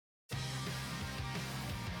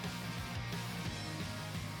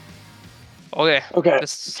Okay, Okay.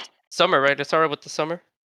 this summer, right? Let's start with the summer.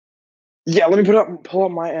 Yeah, let me pull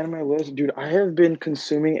up my anime list. Dude, I have been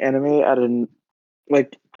consuming anime at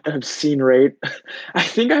like an obscene rate. I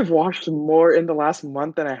think I've watched more in the last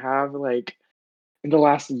month than I have like in the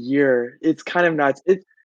last year. It's kind of nuts.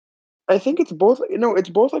 I think it's both, it's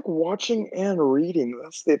both like watching and reading.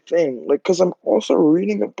 That's the thing. Like, because I'm also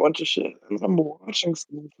reading a bunch of shit and I'm watching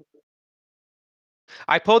some.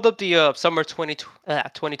 I pulled up the summer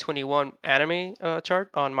 2021 anime chart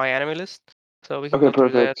on my anime list, so we can Okay, go through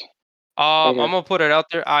that. perfect. I'm Okay. gonna put it out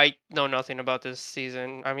there. I know nothing about this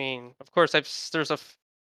season. I mean, of course, there's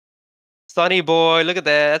Sunny Boy. Look at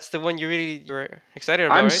that. That's the one you're excited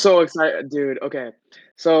about, I'm right? so excited, dude. Okay.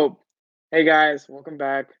 So, hey guys, welcome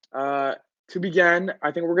back. To begin,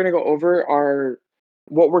 I think we're gonna go over our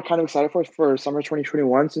what we're kind of excited for summer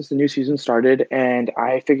 2021 since the new season started, and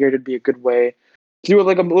I figured it'd be a good way to do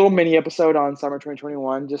like a little mini episode on summer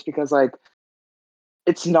 2021, just because like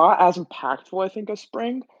it's not as impactful, I think, as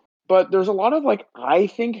spring, but there's a lot of like I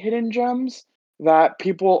think hidden gems that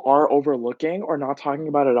people are overlooking or not talking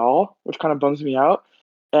about at all, which kind of bums me out.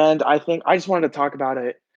 And I think I just wanted to talk about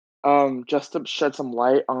it, just to shed some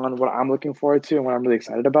light on what I'm looking forward to and what I'm really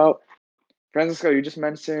excited about. Francisco, you just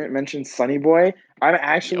mentioned Sunny Boy. I'm Yep.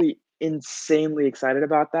 actually insanely excited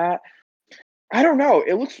about that. I don't know.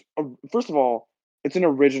 It looks first of all, it's an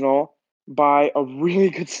original by a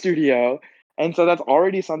really good studio, and so that's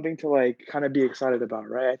already something to like kind of be excited about,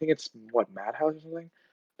 right? I think it's what Madhouse or something.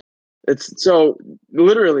 It's so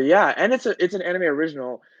literally, yeah, and it's an anime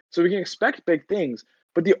original, so we can expect big things.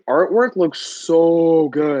 But the artwork looks so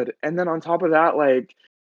good, and then on top of that, like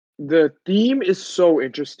the theme is so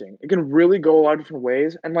interesting. It can really go a lot of different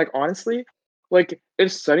ways, and like honestly, like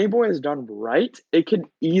if Sunny Boy is done right, it could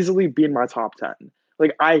easily be in my top 10.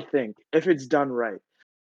 Like I think if it's done right.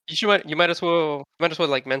 You might as well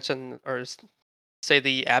like mention or say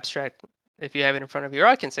the abstract if you have it in front of you. Or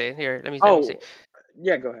I can say it here. Let me see. Oh,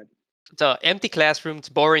 yeah, go ahead. The empty classrooms,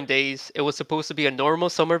 boring days. It was supposed to be a normal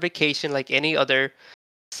summer vacation like any other.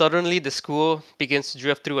 Suddenly, the school begins to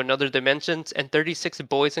drift through another dimension, and 36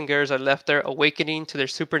 boys and girls are left there awakening to their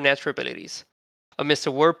supernatural abilities. Amidst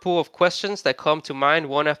a whirlpool of questions that come to mind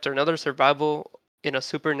one after another, survival in a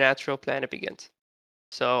supernatural planet begins.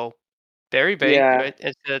 So, very vague, Yeah, right?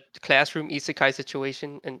 It's a classroom isekai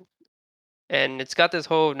situation, and it's got this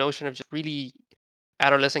whole notion of just really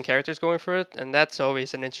adolescent characters going for it, and that's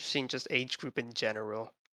always an interesting just age group in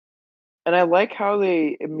general. and I like how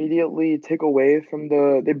they immediately take away from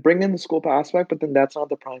they bring in the school aspect, but then that's not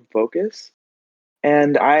the prime focus.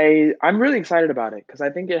 And I'm really excited about it because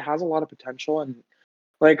I think it has a lot of potential, and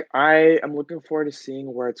like I am looking forward to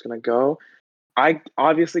seeing where it's gonna go. I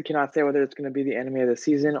obviously cannot say whether it's going to be the anime of the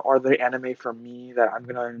season or the anime for me that I'm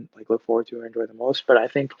gonna like look forward to or enjoy the most. But I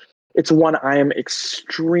think it's one I am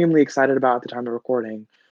extremely excited about at the time of recording,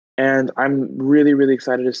 and I'm really really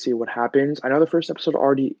excited to see what happens. I know the first episode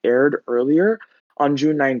already aired earlier on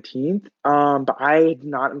June 19th, but I did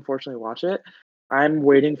not unfortunately watch it. I'm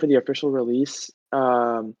waiting for the official release,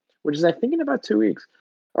 which is I think in about 2 weeks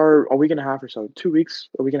or a week and a half or so. 2 weeks,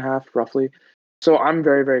 a week and a half roughly. So I'm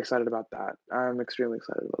very, very excited about that. I'm extremely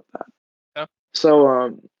excited about that. Yeah.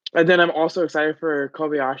 So, and then I'm also excited for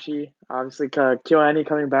Kobayashi. Obviously, KyoAni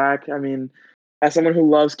coming back. I mean, as someone who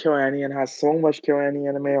loves KyoAni and has so much KyoAni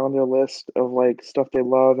anime on their list of like stuff they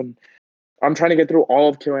love, and I'm trying to get through all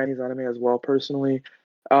of KyoAni's anime as well personally.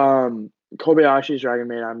 Kobayashi's Dragon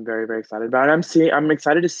Maid, I'm very, very excited about. And I'm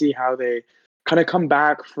excited to see how they kind of come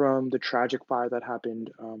back from the tragic fire that happened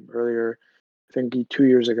earlier I think 2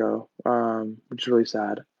 years ago, which is really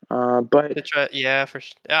sad. But Yeah, for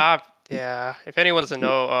sure. Yeah. If anyone doesn't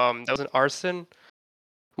know, that was an arson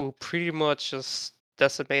who pretty much just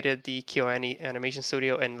decimated the KyoAni animation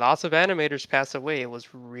studio, and lots of animators passed away. It was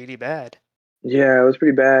really bad. yeah, it was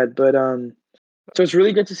pretty bad. But so it's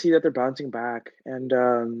really good to see that they're bouncing back and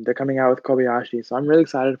they're coming out with Kobayashi. So I'm really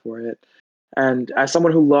excited for it. And as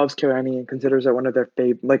someone who loves KyoAni and considers it one of their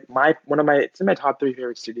favorite, like my one of my it's in my top three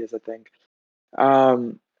favorite studios, I think.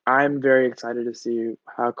 I'm very excited to see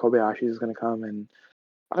how Kobayashi is going to come, and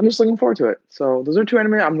I'm just looking forward to it. So those are two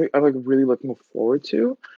anime I'm like really looking forward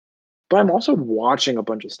to. But I'm also watching a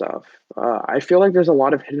bunch of stuff. I feel like there's a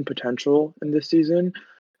lot of hidden potential in this season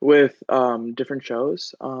with different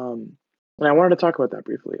shows. And I wanted to talk about that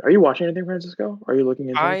briefly. Are you watching anything, Francisco? Are you looking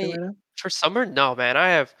into anything I right now? For summer, no man.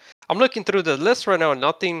 I'm looking through the list right now.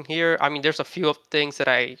 Nothing here. I mean, there's a few of things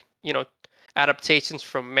that adaptations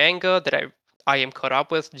from manga that I am caught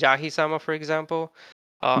up with. Jahi-sama, for example.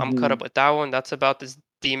 I'm caught up Hmm. with that one. That's about this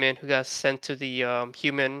demon who got sent to the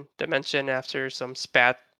human dimension after some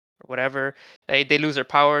spat. or whatever. They lose their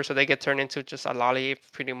power, so they get turned into just a lolly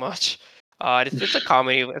pretty much. It's a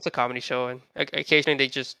comedy. It's a comedy show, and occasionally they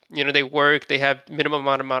just they work. They have they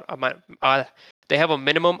have a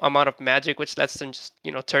minimum amount of magic, which lets them just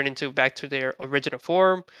turn into back to their original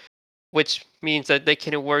form, which means that they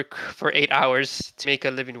can work for 8 hours to make a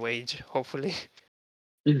living wage, hopefully.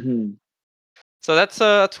 Hmm. So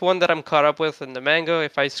that's one that I'm caught up with in the manga.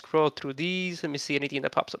 If I scroll through these, let me see anything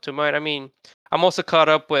that pops up to mind. I mean, I'm also caught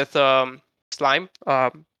up with Slime.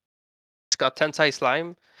 It's got Tensei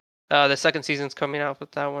Slime. The second season's coming out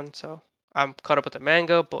with that one, so I'm caught up with the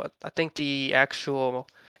manga. But I think the actual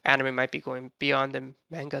anime might be going beyond the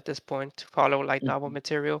manga at this point to follow light novel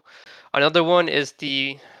material. Another one is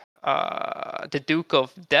the Duke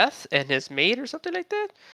of Death and his maid or something like that.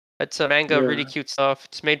 It's a manga, really Yeah. cute stuff.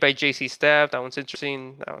 It's made by JC Staff. That one's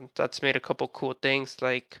interesting. That's made a couple cool things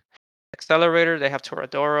like Accelerator. They have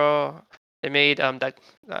Toradora. They made that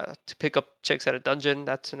to pick up chicks at a dungeon.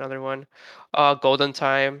 That's another one. Golden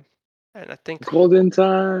Time, and I think Golden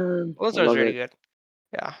Time. I Golden Time is love really it. good.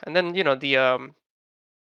 Yeah, and then the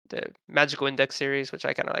Magical Index series, which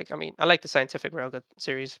I kind of like. I mean, I like the Scientific Railgun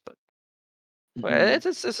series, but Hmm. it's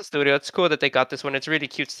a studio. It's cool that they got this one. It's really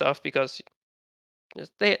cute stuff because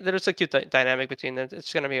there's a cute dynamic between them.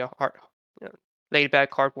 It's gonna be a you know, laid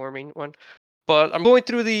back, heartwarming one. But I'm going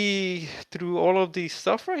through all of the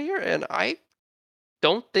stuff right here, and I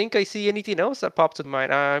don't think I see anything else that popped to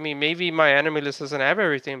mind. I mean, maybe my anime list doesn't have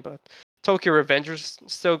everything, but Tokyo Revengers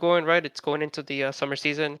still going, right? It's going into the summer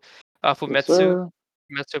season. Yes, Fumetsu. sir.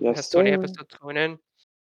 Fumetsu Yes, has 20 sir. episodes going in.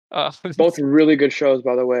 Both really good shows,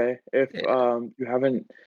 by the way. If Yeah, you haven't,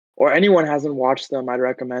 or anyone hasn't watched them, I'd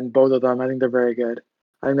recommend both of them. I think they're very good.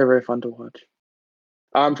 I think they're very fun to watch.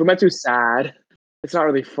 Fumetsu's sad. It's not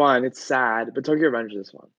really fun. It's sad, but Tokyo Revengers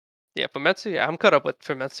is fun. yeah, Fumetsu. Yeah, I'm caught up with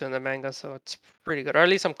Fumetsu in the manga, so it's pretty good. Or at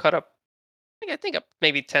least I'm caught up. I think I'm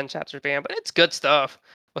maybe 10 chapters behind, but it's good stuff.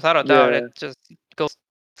 Without a doubt, Yeah, it just goes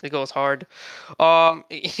hard.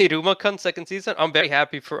 Iruma-kun second season. I'm very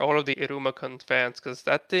happy for all of the Iruma-kun fans because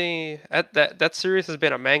that series has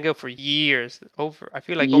been a manga for years. I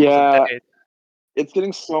feel like almost a yeah. decade. It's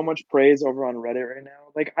getting so much praise over on Reddit right now.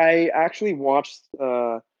 Like, I actually watched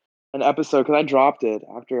an episode because I dropped it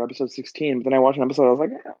after episode 16. But then I watched an episode. I was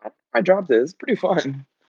like, yeah, I dropped it. It's pretty fun.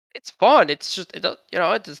 It's fun. It's just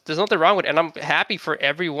there's nothing wrong with it, and I'm happy for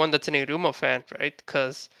everyone that's an Iruma fan, right?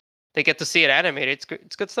 Because they get to see it animated. It's good.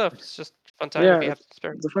 It's good stuff. It's just fun time if Yeah, you have it's, to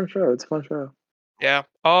spare. it's a fun show. It's a fun show. Yeah.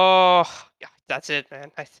 Oh, yeah. That's it,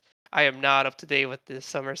 man. I am not up to date with this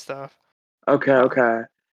summer stuff. Okay, Um, okay. uh,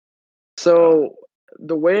 So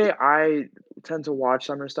the way I tend to watch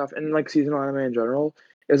summer stuff and like seasonal anime in general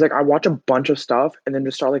is like I watch a bunch of stuff and then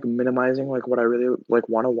just start like minimizing like what I really like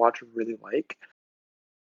want to watch or really like.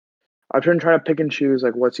 I've been trying to pick and choose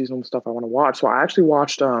like what seasonal stuff I want to watch. So I actually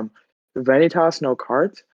watched Vanitas no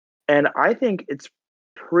Cart, and I think it's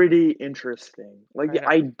pretty interesting. Like I the know.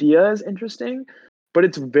 idea is interesting, but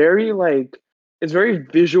it's very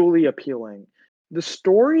visually appealing. The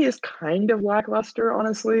story is kind of lackluster,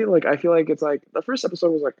 honestly. Like I feel like it's like the first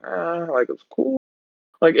episode was like, like it was cool.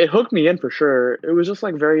 Like it hooked me in for sure. It was just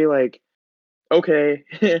like very like okay.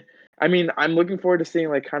 I mean, I'm looking forward to seeing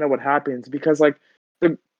like kind of what happens because like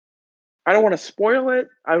the I don't want to spoil it.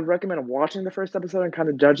 I would recommend watching the first episode and kind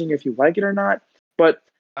of judging if you like it or not. But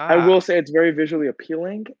I Ah, will say it's very visually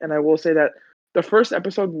appealing, and I will say that the first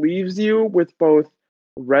episode leaves you with both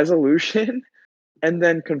resolution and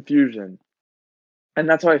then confusion. And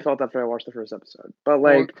that's how I felt after I watched the first episode. But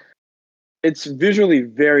well, like it's visually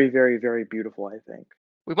very, very, very beautiful, I think.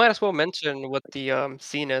 we might as well mention what the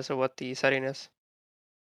scene is or what the setting is.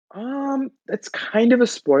 It's kind of a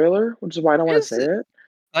spoiler, which is why I don't want to Is say it? it.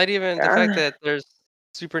 Not even the fact Uh, that there's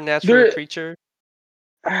supernatural there, creature.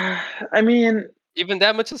 I mean, Even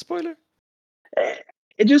that much a spoiler? Eh,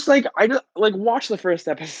 it just like I just like watch the first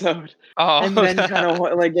episode and Oh, then kind of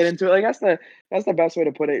like get into it. Like that's the best way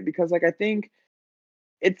to put it because like I think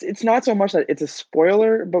it's not so much that it's a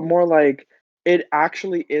spoiler, but more like it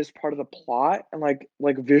actually is part of the plot and like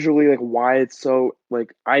visually like why it's so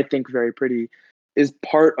like I think very pretty is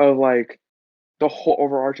part of like the whole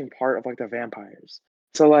overarching part of like the vampires.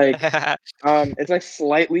 So like it's like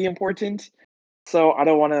slightly important, so I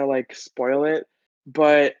don't want to like spoil it,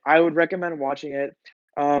 but I would recommend watching it.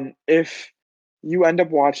 If you end up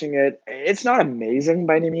watching it, it's not amazing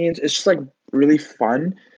by any means. It's just like really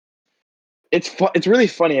fun. It's really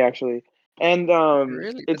funny actually, and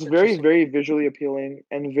really? it's That's very interesting. very visually appealing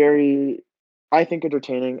and very, I think,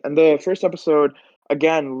 entertaining. And the first episode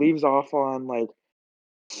again leaves off on like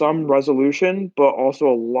some resolution, but also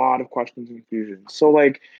a lot of questions and confusion. So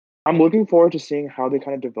like I'm looking forward to seeing how they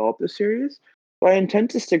kind of develop this series. But I intend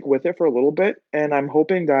to stick with it for a little bit, and I'm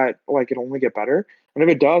hoping that like it only get better. And if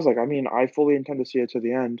it does, like I mean, I fully intend to see it to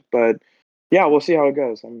the end. But yeah, we'll see how it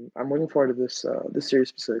goes. I'm looking forward to this series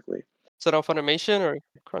specifically. Is it on Funimation or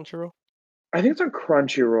Crunchyroll? I think it's on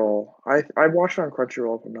Crunchyroll. I watched it on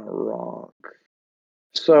Crunchyroll if I'm not wrong.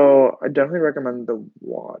 So I definitely recommend the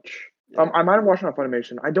watch. Yeah. I might have watched it on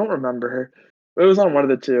Funimation. I don't remember. It was on one of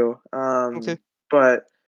the two. Okay. But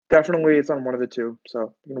definitely it's on one of the two.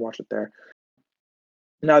 So you can watch it there.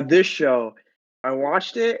 Now this show, I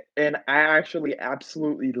watched it and I actually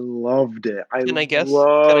absolutely loved it. I Can I guess? Can I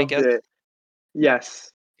loved guess? it.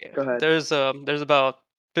 Yes. Yeah. Go ahead. There's about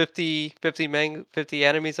 50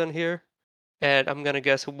 animes on here, and I'm gonna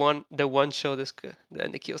guess the one show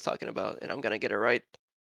that Nikki was talking about, and I'm gonna get it right.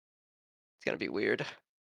 It's gonna be weird.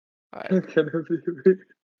 All right. It's gonna be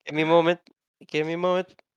Give me a moment. Give me a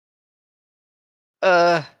moment.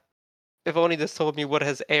 Uh, if only this told me what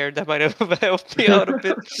has aired, that might have helped me out a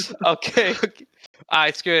bit. Okay. Okay.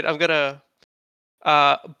 Alright, screw it. I'm gonna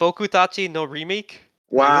Bokutachi no Remake.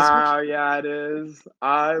 Is it this one? Wow, yeah, it is.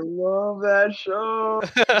 I love that show.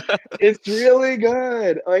 It's really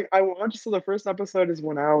good. Like I watched so the first episode is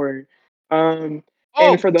 1 hour. And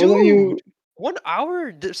Oh, for those of you, dude! 1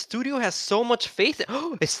 hour? The studio has so much faith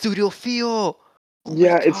Oh, it's Studio Feel! Oh my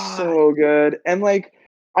yeah, it's god. so good. And like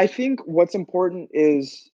I think what's important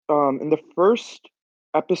is in the first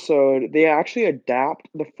episode, they actually adapt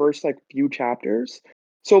the first like few chapters.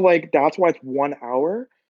 So like that's why it's 1 hour.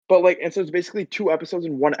 But like and so it's basically two episodes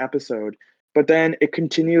in one episode. But then it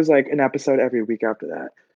continues like an episode every week after that.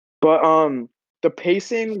 But the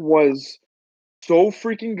pacing was so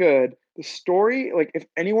freaking good. The story, like if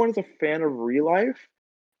anyone is a fan of real life,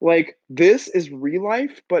 like this is real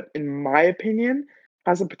life, but in my opinion,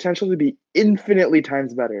 has the potential to be infinitely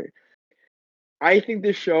times better. I think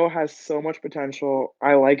this show has so much potential.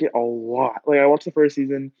 I like it a lot. Like I watched the first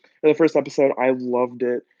season, or the first episode. I loved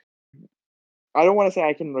it. I don't want to say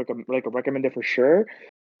I can like recommend it for sure,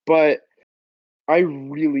 but I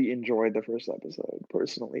really enjoyed the first episode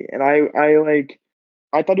personally, and I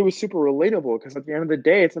thought it was super relatable because at the end of the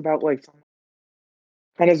day, it's about like someone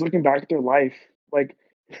kind of looking back at their life. Like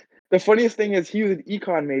the funniest thing is he was an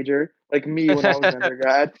econ major, like me when I was an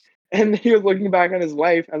undergrad, and he was looking back on his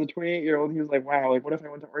life as a 28-year-old. He was like, "Wow, like what if I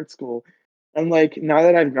went to art school?" And like now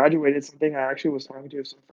that I've graduated, something I actually was talking to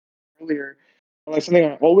some earlier, and like something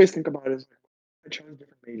I always think about is like, what if I chose a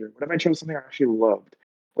different major? What if I chose something I actually loved?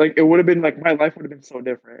 Like it would have been like my life would have been so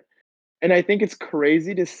different. And I think it's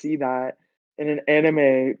crazy to see that in an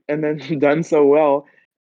anime and then done so well,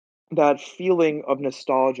 that feeling of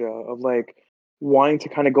nostalgia of like wanting to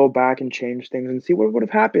kind of go back and change things and see what would have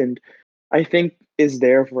happened, I think is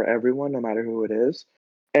there for everyone, no matter who it is.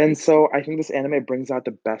 And so I think this anime brings out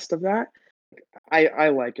the best of that. I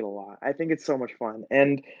like it a lot. I think it's so much fun.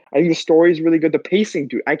 And I think the story is really good. The pacing,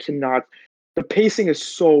 dude, I cannot the pacing is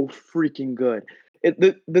so freaking good.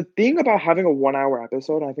 The thing about having a 1 hour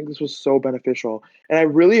episode, I think this was so beneficial, and I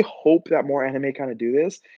really hope that more anime kind of do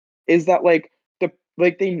this, is that like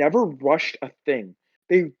they never rushed a thing.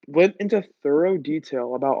 They went into thorough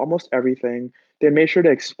detail about almost everything. They made sure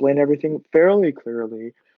to explain everything fairly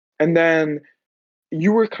clearly. And then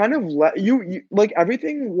you were kind of you like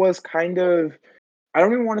everything was kind of I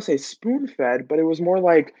don't even want to say spoon fed, but it was more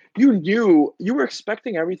like you were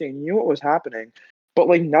expecting everything, you knew what was happening, but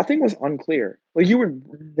like nothing was unclear. Like you were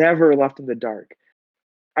never left in the dark.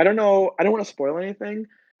 I don't know, I don't want to spoil anything.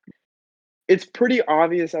 It's pretty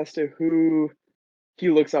obvious as to who he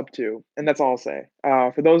looks up to, and that's all I'll say.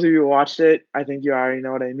 For those of you who watched it, I think you already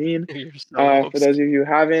know what I mean. You're so For those obscure. of you who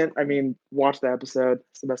haven't, I mean, watch the episode.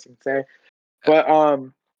 It's the best thing to say. Uh, But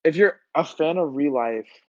if you're a fan of real life,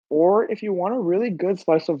 or if you want a really good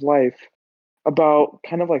slice of life about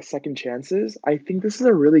kind of like second chances, I think this is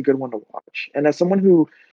a really good one to watch. And as someone who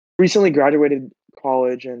recently graduated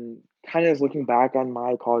college and kind of is looking back on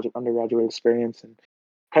my college and undergraduate experience and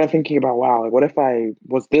kind of thinking about, wow, like what if I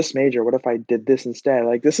was this major? What if I did this instead?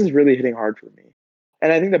 Like this is really hitting hard for me.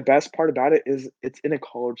 And I think the best part about it is it's in a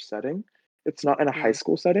college setting. It's not in a high mm,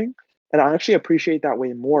 school setting. And I actually appreciate that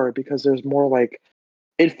way more because there's more like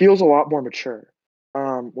it feels a lot more mature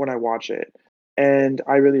when I watch it. And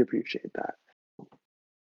I really appreciate that.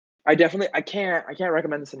 I can't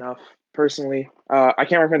recommend this enough personally. I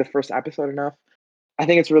can't recommend the first episode enough. I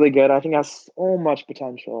think it's really good. I think it has so much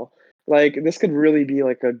potential. Like this could really be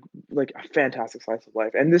like a fantastic slice of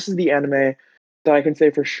life. And this is the anime that I can say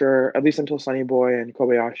for sure, at least until Sunny Boy and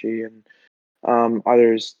Kobayashi and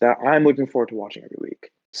others that I'm looking forward to watching every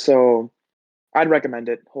week. So I'd recommend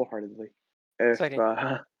it wholeheartedly. If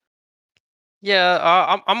exciting. Yeah,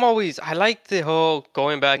 I like the whole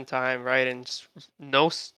going back in time, right? And just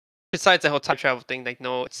no, besides the whole time travel thing, like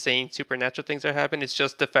no insane supernatural things are happening. It's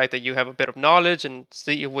just the fact that you have a bit of knowledge and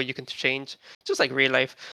see what you can change, just like real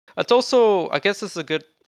life. It's also, I guess, this is a good.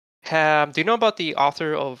 Do you know about the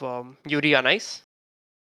author of Yuri on Ice?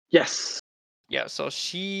 Yes. Yeah, so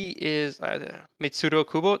she is Mitsuru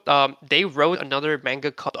Kubo. They wrote another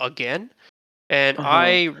manga called Again, and Uh-huh.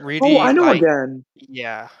 I Oh, I really know like. again.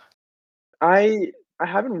 Yeah, I I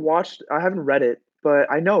haven't read it, but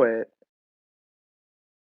I know it.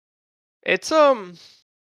 it's how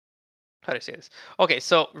do I say this? Okay,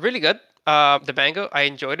 so really good. The manga, I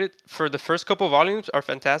enjoyed it. For the first couple volumes are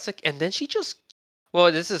fantastic, and then she just,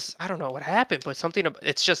 well, this is I don't know what happened, but something.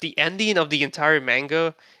 It's just the ending of the entire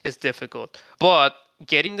manga is difficult, but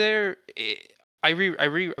getting there, I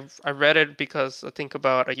read it because I think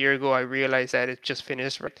about a year ago I realized that it just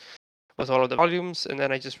finished right, with all of the volumes, and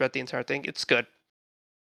then I just read the entire thing. It's good,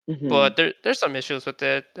 Hmm. but there's some issues with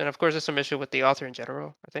it, and of course there's some issue with the author in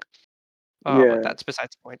general, I think. But Yeah. that's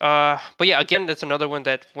besides the point. But yeah, again, that's another one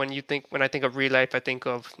that when I think of real life, I think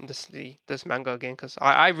of this manga again because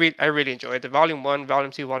I really enjoy it. The volume one, volume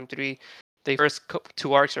two, volume three, the first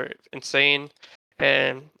two arcs are insane,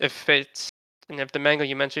 and if the manga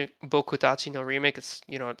you mentioned Bokutachi no remake is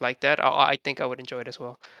like that, I think I would enjoy it as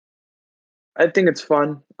well. I think it's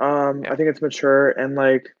fun. Yeah. I think it's mature and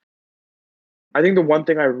like I think the one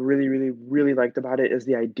thing I really, really, really liked about it is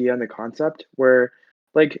the idea and the concept where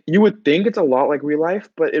like you would think it's a lot like real life,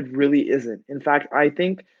 but it really isn't. In fact, I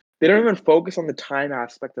think they don't even focus on the time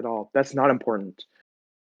aspect at all. That's not important.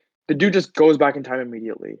 The dude just goes back in time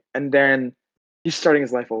immediately and then he's starting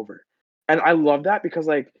his life over. And I love that because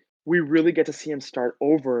like we really get to see him start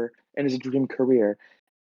over in his dream career.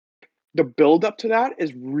 The build up to that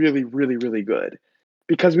is really, really, really good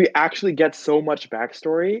because we actually get so much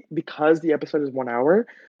backstory because the episode is 1 hour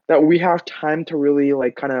that we have time to really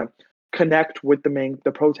like kind of connect with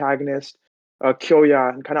the protagonist,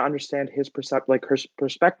 Kyoya, and kind of understand his her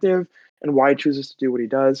perspective and why he chooses to do what he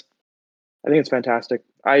does. I think it's fantastic.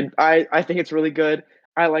 I think it's really good.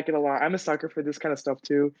 I like it a lot. I'm a sucker for this kind of stuff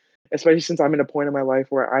too, especially since I'm in a point in my life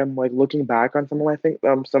where I'm like looking back on some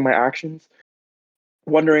of my actions,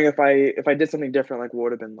 wondering if I did something different, like what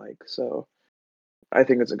would have been like. So I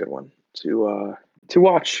think it's a good one to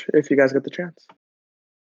watch if you guys get the chance.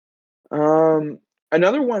 Um,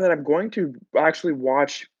 Another one that I'm going to actually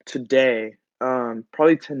watch today,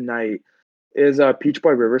 probably tonight, is Peach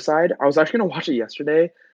Boy Riverside. I was actually gonna watch it yesterday,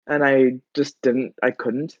 and I just didn't. I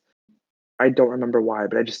couldn't. I don't remember why,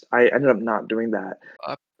 but I ended up not doing that.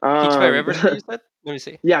 Uh, Peach by Um, Riverside, you said? Let me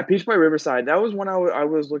see. Yeah, Peach by Riverside. That was one I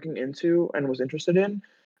was looking into and was interested in.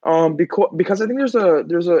 Because I think there's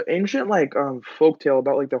a ancient like folk tale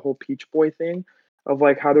about like the whole Peach Boy thing, of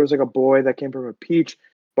like how there was like a boy that came from a peach,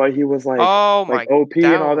 but he was Oh like my, OP and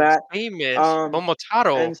that all one's that. famous. Um,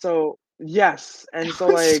 Momotaro. and so yes, and That so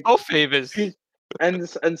one's like so famous. Peach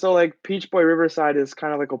and so like Peach Boy Riverside is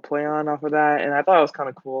kind of like a play on off of that, and I thought it was kind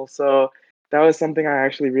of cool. So that was something I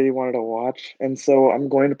actually really wanted to watch, and so I'm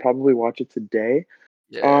going to probably watch it today,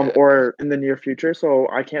 Yeah. or in the near future. So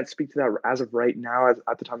I can't speak to that as of right now,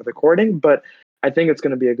 at the time of recording. But I think it's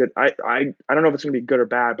going to be a good. I don't know if it's going to be good or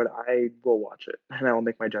bad, but I will watch it and I will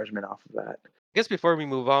make my judgment off of that. I guess before we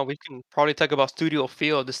move on, we can probably talk about Studio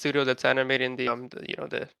Field, the studio that's animating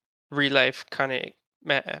the real life kind of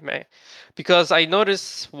because I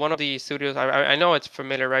noticed one of the studios. I know it's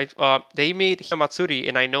familiar, right? They made Hinamatsuri,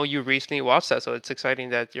 and I know you recently watched that, so it's exciting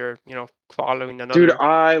that you're following Dude, another.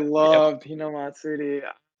 I Yeah, loved Hinamatsuri.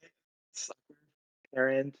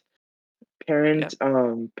 Parent,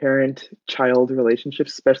 yeah, parent child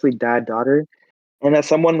relationships, especially dad daughter. And as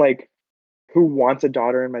someone like who wants a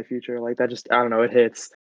daughter in my future, like that just I don't know, it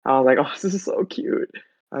hits. I was like, oh, this is so cute.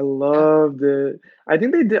 I yeah. loved it. I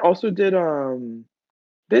think they did Oregairu,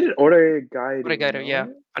 Oregairu, yeah.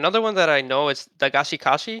 no? Another one that I know is Dagashi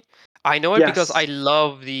Kashi. I know it because I Yes.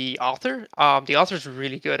 love the author. The author's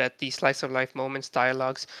really good at these slice of life moments,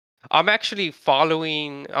 dialogues. I'm actually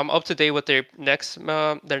following. I'm up to date with their next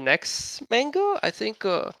manga. I think.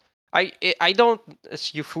 I don't.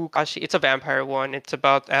 It's Yufu Kashi. It's a vampire one. It's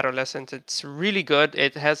about adolescence. It's really good.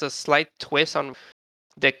 It has a slight twist on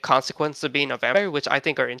the consequences of being a vampire, which I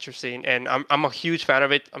think are interesting. And I'm a huge fan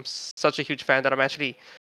of it. I'm such a huge fan that I'm actually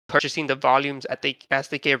purchasing the volumes as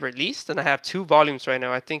they get released, and I have two volumes right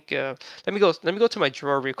now. I think let me go to my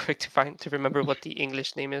drawer real quick to remember what the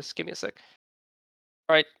English name is. Give me a sec.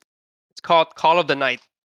 All right, it's called Call of the Night.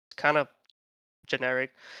 It's kind of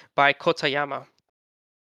generic by Kotayama.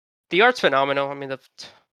 The art's phenomenal. I mean,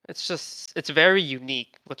 it's very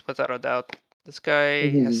unique without a doubt. This guy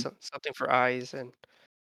has Mhm. something for eyes, and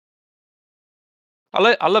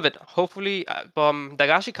I love it. Hopefully,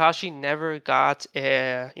 Dagashi Kashi never got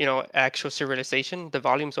a actual serialization. The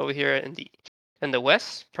volumes over here in the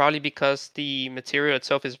West, probably because the material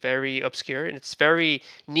itself is very obscure and it's very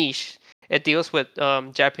niche. It deals with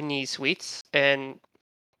Japanese sweets, and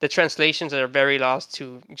the translations are very lost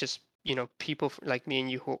to just people like me and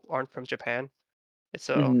you who aren't from Japan.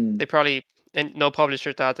 So Mhm. they probably and no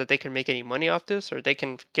publisher thought that they can make any money off this or they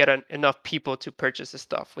can get enough people to purchase this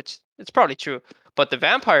stuff, which it's probably true. But the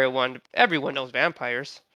vampire one, everyone knows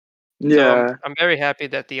vampires. So I'm Yeah, I'm very happy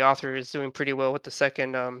that the author is doing pretty well with the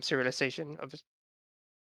second serialization of his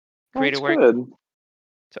creative that's work. good.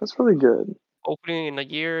 So That's really good. hopefully in a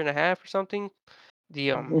year and a half or something,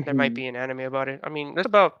 there might Mhm. be an anime about it. I mean, there's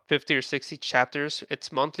about 50 or 60 chapters.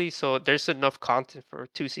 It's monthly, so there's enough content for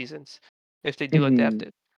 2 seasons if they do adapt Mhm.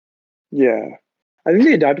 it. Yeah. I think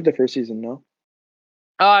they adapted the first season, no?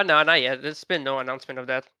 No, not yet. There's been no announcement of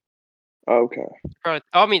that. Okay. Right.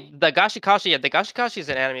 Oh, I mean, the Gashikashi, yeah, the Gashikashi is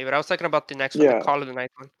an anime, but I was talking about the next one, the Yeah. Call of the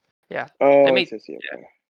Night one. Yeah, they Oh, I made see, I see, yeah.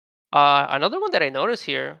 okay. Another one that I noticed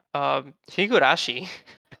here, Higurashi,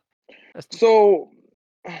 that's So,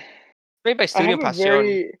 made by I Studio have a Passion.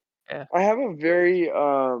 very Yeah. I have a very,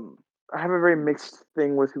 I have a very mixed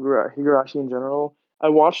thing with Higurashi in general. I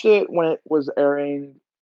watched it when it was airing,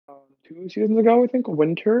 2 seasons ago, I think,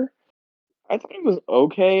 Winter. I thought it was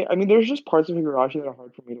okay. I mean, there's just parts of Higurashi that are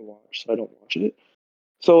hard for me to watch, so I don't watch it.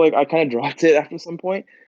 So, like, I kinda dropped it after some point.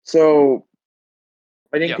 So,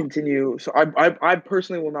 I didn't Yeah. continue. So I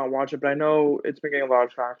personally will not watch it, but I know it's been getting a lot of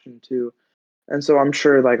traction too, and so I'm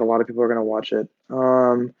sure, like, a lot of people are gonna watch it.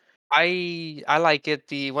 I like it.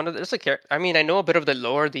 The one of there's a character. I mean, I know a bit of the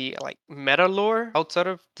lore, the like meta lore outside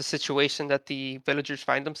of the situation that the villagers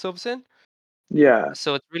find themselves in. Yeah.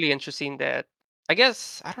 So it's really interesting that I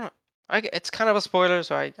guess I don't know. It's kind of a spoiler,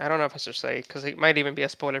 so I don't know if I should say because it might even be a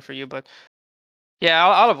spoiler for you, but yeah,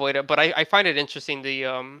 I'll avoid it. But I find it interesting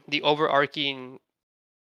the overarching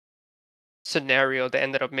scenario that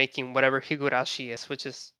ended up making whatever Higurashi is, which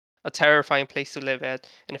is a terrifying place to live at,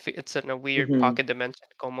 and if it's in a weird Mhm. pocket dimension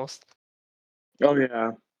almost. Oh,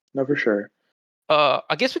 yeah. No, for sure.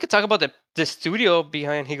 I guess we could talk about the studio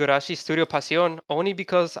behind Higurashi, Studio Pasión, only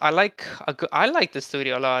because I like the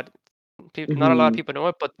studio a lot. Not a lot of Mhm. people know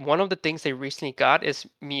it, but one of the things they recently got is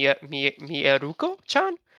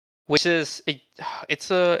Mieruko-chan, which is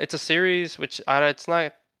it's a series which it's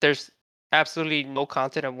not there's absolutely no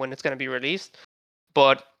content on when it's going to be released,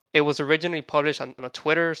 but it was originally published on a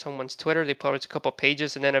Twitter, someone's Twitter. They published a couple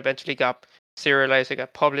pages and then eventually got serialized. It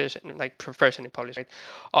got published and like professionally published. Right?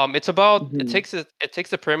 It's about Mhm. it takes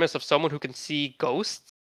the premise of someone who can see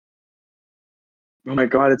ghosts. Oh my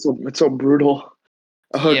god, it's so brutal.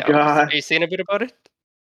 Oh Yeah, okay. So god. are you saying a bit about it?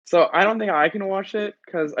 So, I don't think I can watch it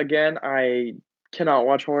because again, I cannot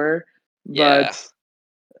watch horror, Yeah. but,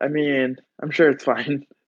 I mean, I'm sure it's fine.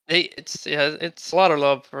 It's a lot of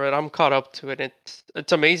love for it. I'm caught up to it.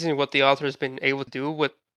 It's amazing what the author has been able to do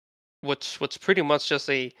with what's pretty much just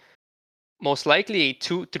a most likely a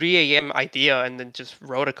 2 3 a.m. idea, and then just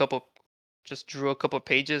drew a couple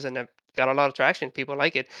pages, and it got a lot of traction. People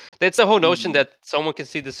like it. It's the whole notion Mhm. that someone can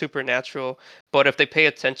see the supernatural, but if they pay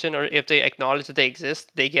attention or if they acknowledge that they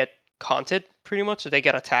exist, they get haunted pretty much, or they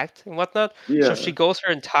get attacked and whatnot. So she Yeah. goes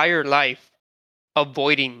her entire life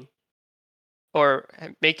avoiding or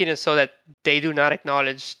making it so that they do not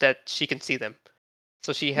acknowledge that she can see them.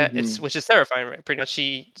 So it's Mhm. which is terrifying, right? Pretty much,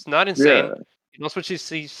 she's not insane. Yeah. She knows what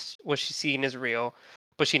she's seeing is real,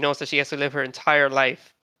 but she knows that she has to live her entire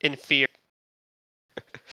life in fear,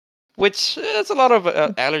 which is a lot of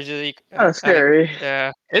allergy. Kinda scary.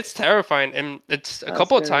 Yeah, it's terrifying, and it's a Kinda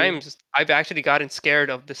couple of scary. times I've actually gotten scared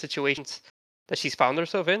of the situations that she's found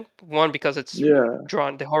herself in. One, because it's Yeah.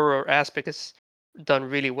 drawn the horror aspect is done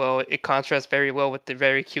really well. It contrasts very well with the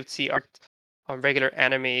very cutesy art on regular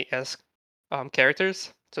anime esque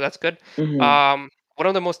characters, so that's good. Mhm. Um, One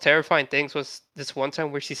of the most terrifying things was this one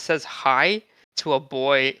time where she says hi to a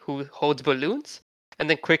boy who holds balloons, and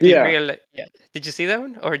then quickly Yeah. real. Yeah, did you see that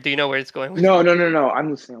one, or do you know where it's going with No, it? no, no, no, I'm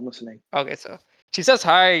listening. Okay, so she says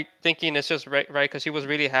hi, thinking it's just right, because she was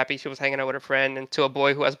really happy. She was hanging out with her friend, and to a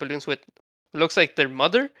boy who has balloons with looks like their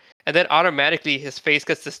mother, and then automatically his face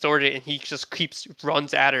gets distorted, and he just keeps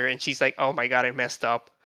runs at her, and she's like, "Oh my god, I messed up,"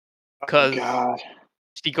 Oh because god.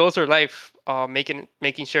 she goes her life making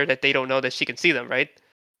sure that they don't know that she can see them, right?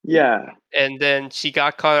 Yeah. And then she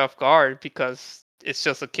got caught off guard because it's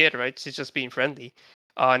just a kid, right? She's just being friendly,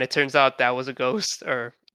 and it turns out that was a ghost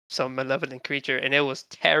or some malevolent creature, and it was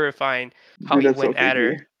terrifying how Dude, he that's so went at her.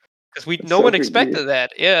 creepy. because we It's no so one creepy. expected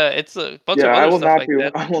that. Yeah, it's a bunch Yeah, of other stuff like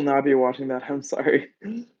that. I will not be watching that. I'm sorry.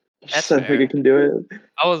 That's Just I don't think I fair. can do it.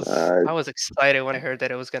 I was Uh, I was excited when I heard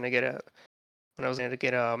that it was gonna get a when I was gonna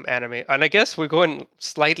get anime, and I guess we're going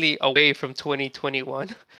slightly away from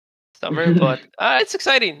 2021 summer, but it's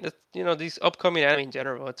exciting. These upcoming anime in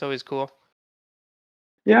general, it's always cool.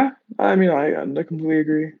 yeah, I mean, I completely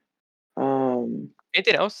agree. Um,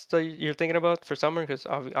 Anything else that you're thinking about for summer? Because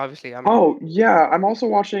obviously I'm. oh yeah, I'm also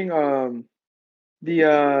watching the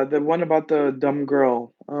one about the dumb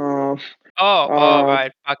girl. Oh, Uh,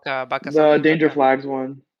 right, Baka the something, Danger Baka. Flags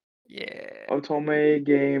one. Yeah, Otome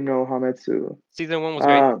Game no Hametsu. season 1 was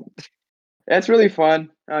great. Um, it's really fun.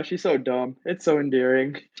 She's so dumb. It's so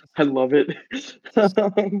endearing. I love it.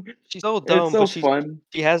 She's so It's dumb, so but fun.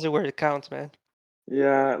 she has it where it counts, man.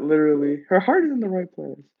 Yeah, literally. Her heart is in the right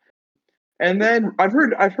place. And then I've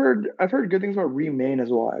heard good things about Remain as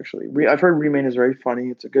well, actually. I've heard Remain is very funny.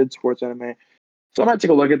 It's a good sports anime. So I might take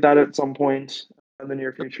a look at that at some point in the near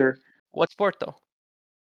What future. what sport though?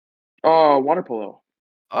 Oh, water polo.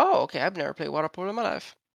 Oh, okay. I've never played water polo in my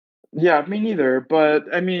life. Yeah, me neither. But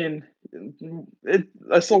I mean, it.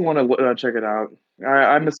 I still want to check it out.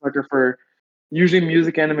 I'm a sucker for usually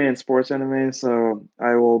music anime and sports anime, so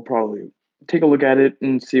I will probably take a look at it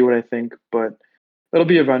and see what I think. But it'll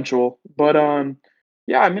be eventual. But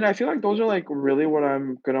yeah, I mean, I feel like those are like really what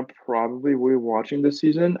I'm gonna probably be watching this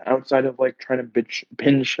season, outside of like trying to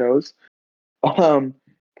binge shows. Because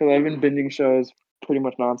I've been binging shows pretty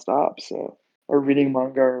much nonstop, so or reading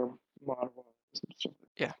manga or manhwa.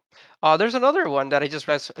 Yeah. There's another one that I just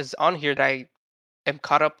read is on here that I am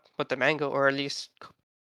caught up with the manga, or at least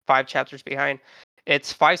 5 chapters behind.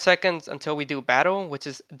 It's 5 seconds until we do battle, which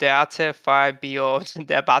is Deate 5 Bio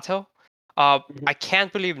de Battle. Mhm. I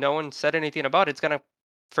can't believe no one said anything about it. It's gonna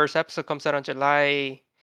First episode comes out on July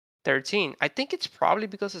 13. I think it's probably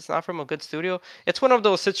because it's not from a good studio. It's one of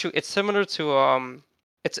those it's similar to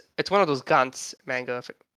it's one of those Gantz manga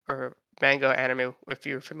or manga anime if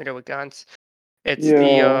you're familiar with Gantz.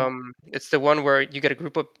 Yeah. It's the one where you get a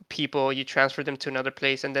group of people, you transfer them to another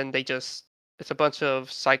place, and then it's a bunch of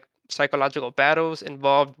psychological battles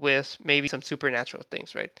involved with maybe some supernatural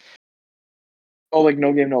things, right? Oh, like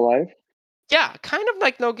No Game No Life. Yeah, kind of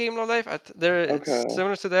like No Game No Life. It's Okay.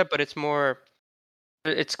 similar to that, but it's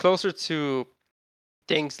closer to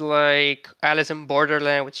things like Alice in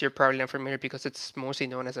Borderland, which you're probably not familiar because it's mostly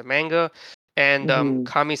known as a manga, and Hmm.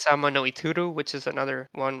 Kami-sama no Ituru, which is another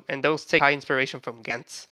one, and those take high inspiration from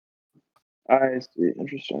Gantz. I see.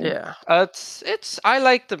 Interesting. Yeah, it's I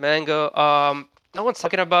like the manga. No one's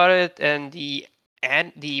talking about it, and the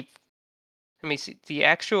let me see the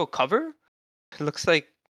actual cover looks like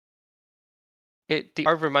it. The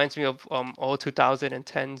art reminds me of all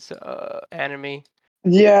 2010's anime.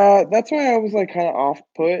 Yeah, that's why I was like kind of off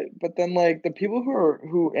put. But then like the people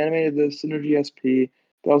who animated the Synergy SP,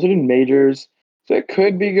 they also did majors, so it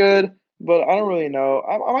could be good. But I don't really know.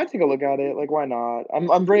 I might take a look at it. Like, why not?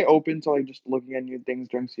 I'm very open to like just looking at new things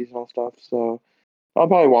during seasonal stuff. So I'll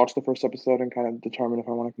probably watch the first episode and kind of determine if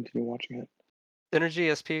I want to continue watching it.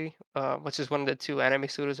 Synergy SP, which is one of the two anime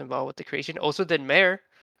studios involved with the creation, also did Mare.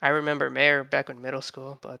 I remember Mare back in middle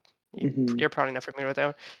school, but Hmm. you're probably not familiar with that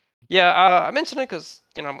one. Yeah, I mentioned it because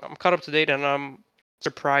I'm caught up to date, and I'm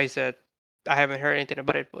surprised that I haven't heard anything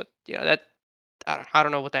about it. But that I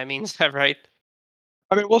don't know what that means, right?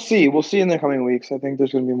 I mean, we'll see. We'll see in the coming weeks. I think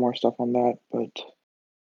there's going to be more stuff on that. But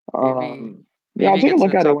Maybe yeah, I'll it take a gets in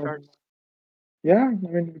look the at it top when. charts. Yeah, I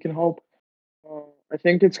mean, we can hope. I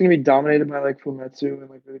think it's gonna be dominated by like Fumetsu and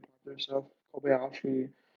like really popular stuff, Kobayashi,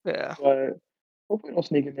 Yeah, but hopefully it'll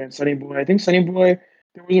sneak in there. And Sunny Boy, I think Sunny Boy.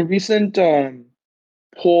 There was a recent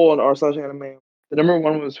poll on r/anime. The number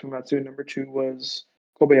one was Fumetsu, number two was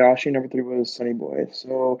Kobayashi, number three was Sunny Boy.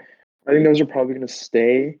 So I think those are probably gonna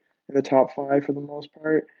stay in the top five for the most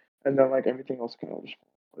part, and then like everything else kind of just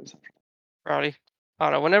falls. probably. I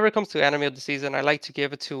don't know. Whenever it comes to anime of the season, I like to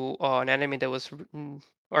give it to an anime that was,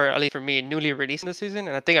 or at least for me, newly released in the season.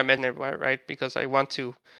 And I think I mentioned it right because I want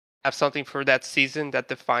to have something for that season that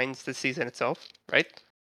defines the season itself, right?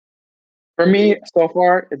 For me, so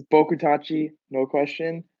far, it's Bokutachi, no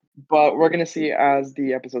question. But we're gonna see as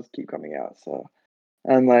the episodes keep coming out. So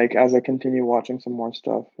and like as I continue watching some more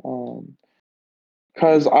stuff,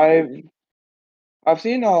 because I've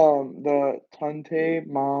seen the Tante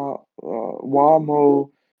wa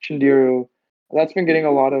mo Shindiru. That's been getting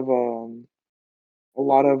a lot of a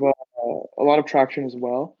lot of traction as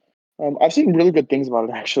well. I've seen really good things about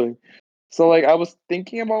it actually. So like I was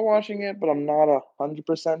thinking about watching it, but I'm not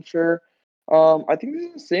 100% sure. I think this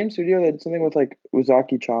is the same studio that did something with like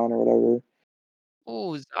Uzaki-chan or whatever.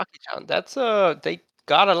 Oh, Zaki-chan. They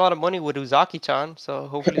got a lot of money with Uzaki-chan, so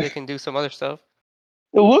hopefully they can do some other stuff.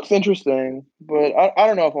 It looks interesting, but I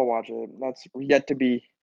don't know if I'll watch it. That's yet to be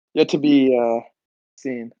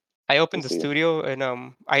seen. I We'll opened the see. studio and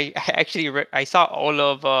I actually I saw all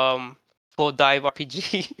of Full Dive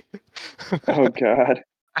RPG. Oh God,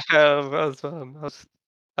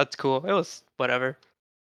 That's cool. It was whatever.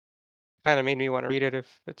 Kind of made me want to read it if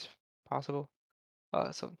it's possible.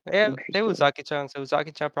 So yeah, they was interesting. Uzaki-chan. So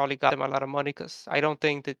Uzaki-chan probably got them a lot of money because I don't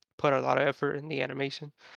think they put a lot of effort in the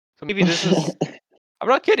animation. So maybe this is. I'm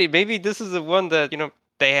not kidding. Maybe this is the one that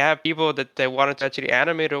they have people that they wanted to actually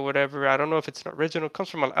animate or whatever. I don't know if it's an original. It comes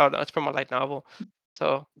from a no, it's from a light novel.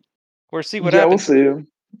 So we'll see what Yeah, we'll happens. see.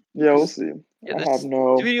 Yeah, we'll Because see. yeah, I have this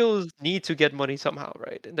no. studios need to get money somehow,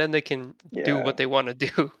 right? And then they can do Yeah, what they want to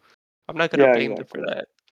do. I'm not gonna yeah, blame them for exactly. that.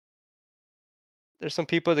 There's some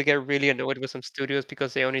people that get really annoyed with some studios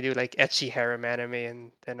because they only do like ecchi harem anime,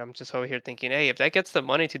 and then I'm just over here thinking, hey, if that gets the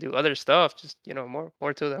money to do other stuff, just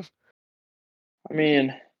more to them. I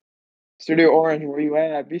mean, Studio Orange, where you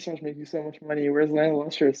at? Vsauce making so much money. Where's Land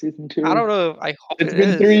Luster season I don't 2? know. I hope It's it been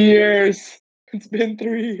is. 3 years. It's been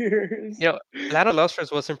 3 years. You know, Lana Lustrous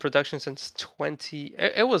was in production since 20.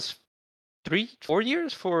 It was 4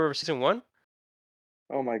 years for season one.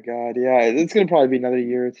 Oh my God, yeah, it's gonna probably be another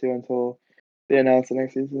year or two until they announce the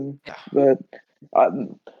next season. Yeah. But uh,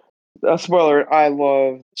 a spoiler, I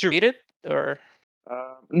love. Did you read it or?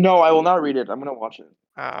 No, I will not read it. I'm gonna watch it.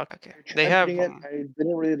 Okay. I They tried have reading it. I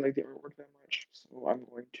didn't really like the artwork that much, so I'm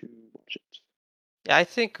going to watch it. yeah, I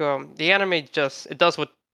think the anime just it does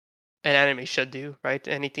what an anime should do, right?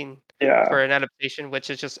 Anything Yeah, for an adaptation, which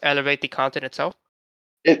is just elevate the content itself.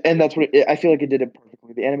 and that's what I feel like it did it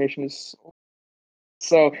perfectly. The animation is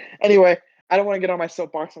so. Anyway, I don't want to get on my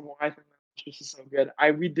soapbox on why I think this is so good.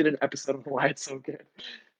 We did an episode on why it's so good,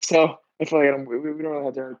 so I feel like we don't really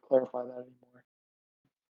have to clarify that anymore.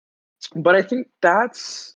 But I think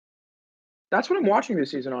that's what I'm watching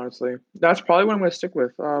this season. Honestly, that's probably what I'm going to stick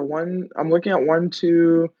with. I'm looking at 1,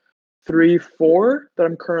 2, 3, 4 that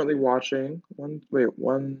I'm currently watching. Wait,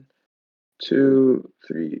 1, 2,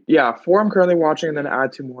 3. Yeah, 4 I'm currently watching, and then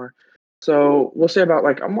add 2 more. So we'll say about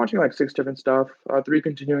like I'm watching like 6 different stuff. 3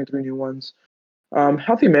 continuing, 3 new ones.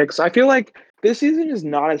 Healthy mix. I feel like this season is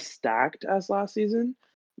not as stacked as last season,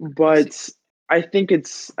 I see. but I think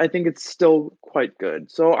it's still quite good.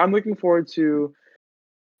 So I'm looking forward to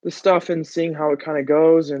the stuff and seeing how it kind of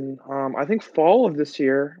goes. And I think fall of this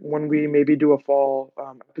year, when we maybe do a fall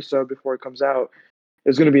episode before it comes out,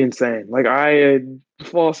 is going to be insane. Like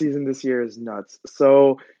fall season this year is nuts.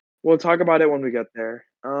 So we'll talk about it when we get there.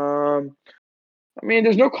 I mean,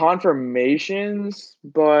 there's no confirmations,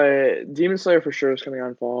 but Demon Slayer for sure is coming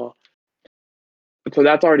on fall. So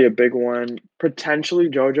that's already a big one. Potentially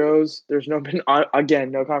JoJo's. There's no been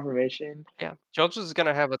again no confirmation. Yeah, JoJo's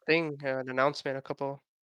gonna have a thing, an announcement, a couple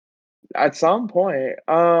At some point,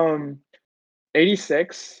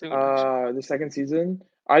 86, soon actually. the second season.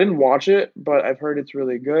 I didn't watch it, but I've heard it's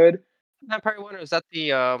really good. Vampire one, or is that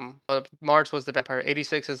the Mars was the Vampire?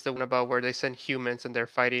 86 is the one about where they send humans and they're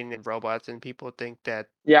fighting in robots, and people think that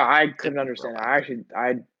Yeah, I could couldn't be understand it.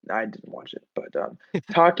 robots. I didn't watch it, but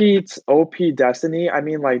Taki's OP Destiny. I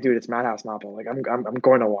mean, like, dude, it's Madhouse Mappa. Like, I'm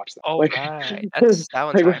going to watch that. Oh Like, right, that's that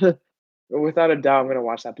one's like hype. without a doubt, I'm gonna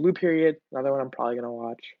watch that. Blue Period, another one I'm probably gonna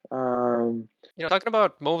watch. Talking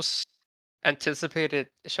about most anticipated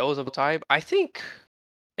shows of all time, I think,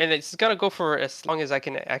 and it's gonna go for as long as I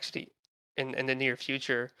can actually in the near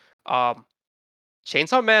future. Um,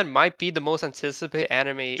 Chainsaw Man might be the most anticipated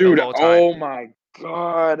anime of Dude, all time. oh my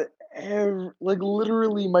god, like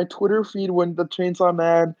literally my Twitter feed when the Chainsaw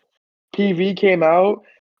Man PV came out,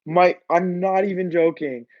 I'm not even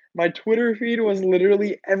joking. My Twitter feed was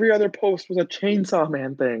literally every other post was a Chainsaw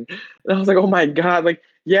Man thing. And I was like, "Oh my god, like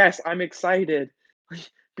yes, I'm excited."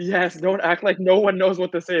 Yes, don't act like no one knows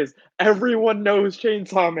what this is. Everyone knows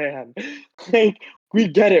Chainsaw Man. Like we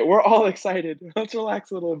get it. We're all excited. Let's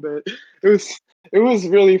relax a little bit. It was it was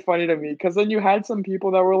really funny to me because then you had some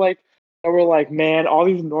people that were like, "Man, all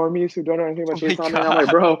these normies who don't know anything about Oh my Chainsaw Man." I'm like,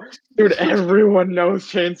 god. "Bro, dude, everyone knows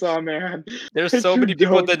Chainsaw Man. There's If so you many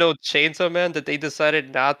people don't, that know Chainsaw Man that they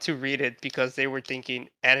decided not to read it because they were thinking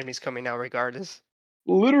anime's coming out regardless.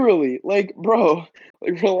 literally, like, bro,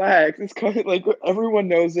 like, relax. It's kind of like everyone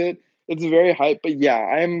knows it. It's very hype, but yeah,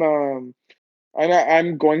 I'm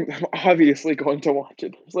going, I'm obviously going to watch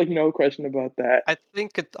it. There's like no question about that. I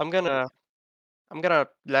think I'm gonna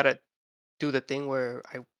let it do the thing where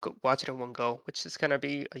watch it in one go, which is gonna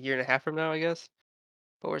be a year and a half from now, I guess.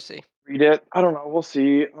 But we'll see. Read it. I don't know. We'll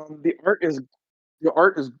see. The art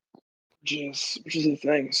is just, which is the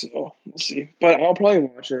thing. So we'll see. But I'll probably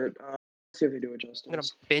watch it. see if they do it I'm gonna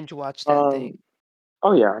justice. binge watch that thing. Um,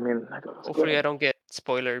 oh yeah, I mean, go Hopefully, I ahead. don't get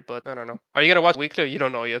spoiler, but I don't know. Are you gonna watch weekly? Or you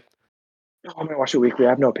don't know yet. Oh, I'm gonna watch it weekly. I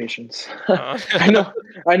have no patience. Uh, I know,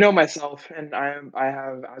 I know myself, and I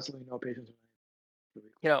have absolutely no patience for you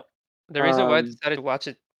weekly. know, the reason why I Um, decided to watch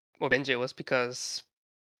it or binge it was because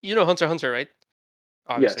you know Hunter x Hunter, right?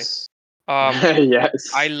 Obviously. yes, Um, I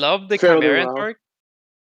yes, love the fairly Chimera Ant well. arc.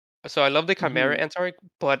 So I love the Chimera Hmm. Ant arc,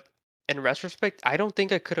 but in retrospect, I don't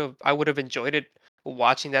think I would have enjoyed it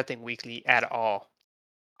watching that thing weekly at all.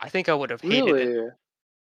 I think I would have hated it. Really?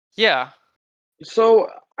 Yeah. So,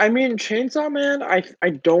 I mean, Chainsaw Man, I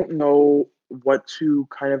don't know what to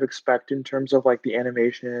kind of expect in terms of like the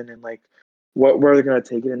animation and like what where they're gonna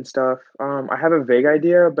take it and stuff. I have a vague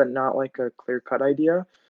idea, but not like a clear cut idea.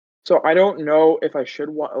 So I don't know if I should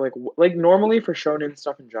want like normally for shonen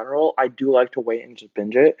stuff in general, I do like to wait and just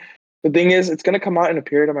binge it. The thing is, it's gonna come out in a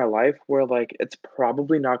period of my life where like it's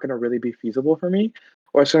probably not gonna really be feasible for me,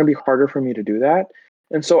 or it's gonna be harder for me to do that.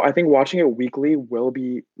 And so I think watching it weekly will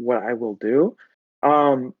be what I will do.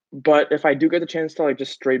 But if I do get the chance to like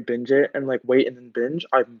just straight binge it and like wait and then binge,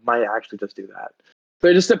 I might actually just do that. So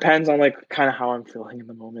it just depends on like kind of how I'm feeling in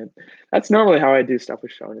the moment. That's normally how I do stuff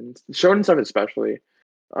with shonen stuff especially.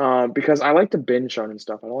 Because I like to binge shonen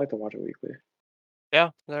stuff. I don't like to watch it weekly. Yeah,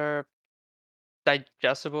 they're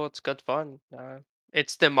digestible. It's good fun.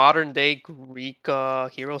 It's the modern day Greek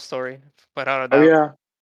hero story, without a Oh doubt. yeah.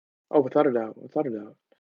 Oh, without a doubt, without a doubt.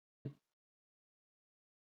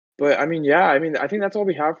 But I mean, yeah, I mean, I think that's all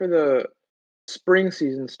we have for the spring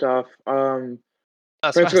season stuff.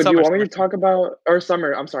 Francisco, do you Summer, want me summer, to summer. talk about or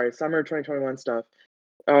summer? I'm sorry, summer 2021 stuff.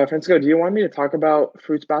 Francisco, do you want me to talk about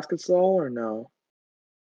Fruits Basket Stall or no?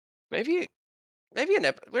 Maybe, maybe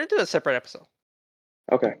we're gonna do a separate episode.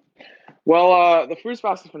 Okay. Well, the Fruits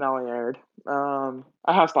Basket finale aired. I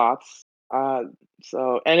have thoughts. Uh,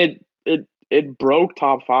 and it broke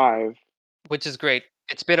top five. Which is great.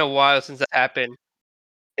 It's been a while since that happened.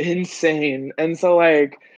 Insane. And so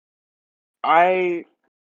like I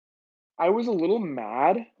I was a little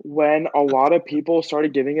mad when a lot of people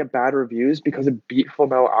started giving it bad reviews because it beat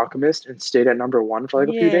Fullmetal Alchemist and stayed at number one for like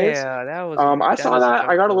a few days. Yeah, I that saw was that.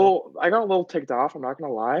 uncomfortable. I got a little ticked off. I'm not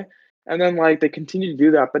gonna lie. And then like they continue to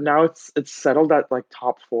do that, but now it's settled at like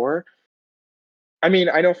top four. I mean,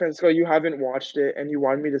 I know Francisco, you haven't watched it, and you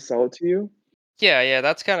wanted me to sell it to you. Yeah, yeah,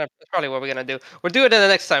 that's probably what we're gonna do. We'll do it in the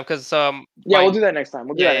next time because Yeah, we'll my do that next time.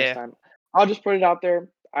 We'll do yeah, that yeah, next yeah. time. I'll just put it out there.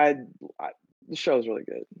 I the show is really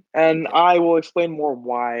good, and Yeah. I will explain more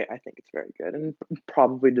why I think it's very good and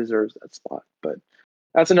probably deserves that spot. But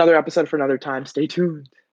that's another episode for another time. Stay tuned.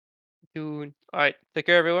 Dude. All right. Take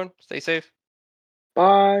care, everyone. Stay safe.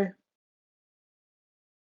 Bye.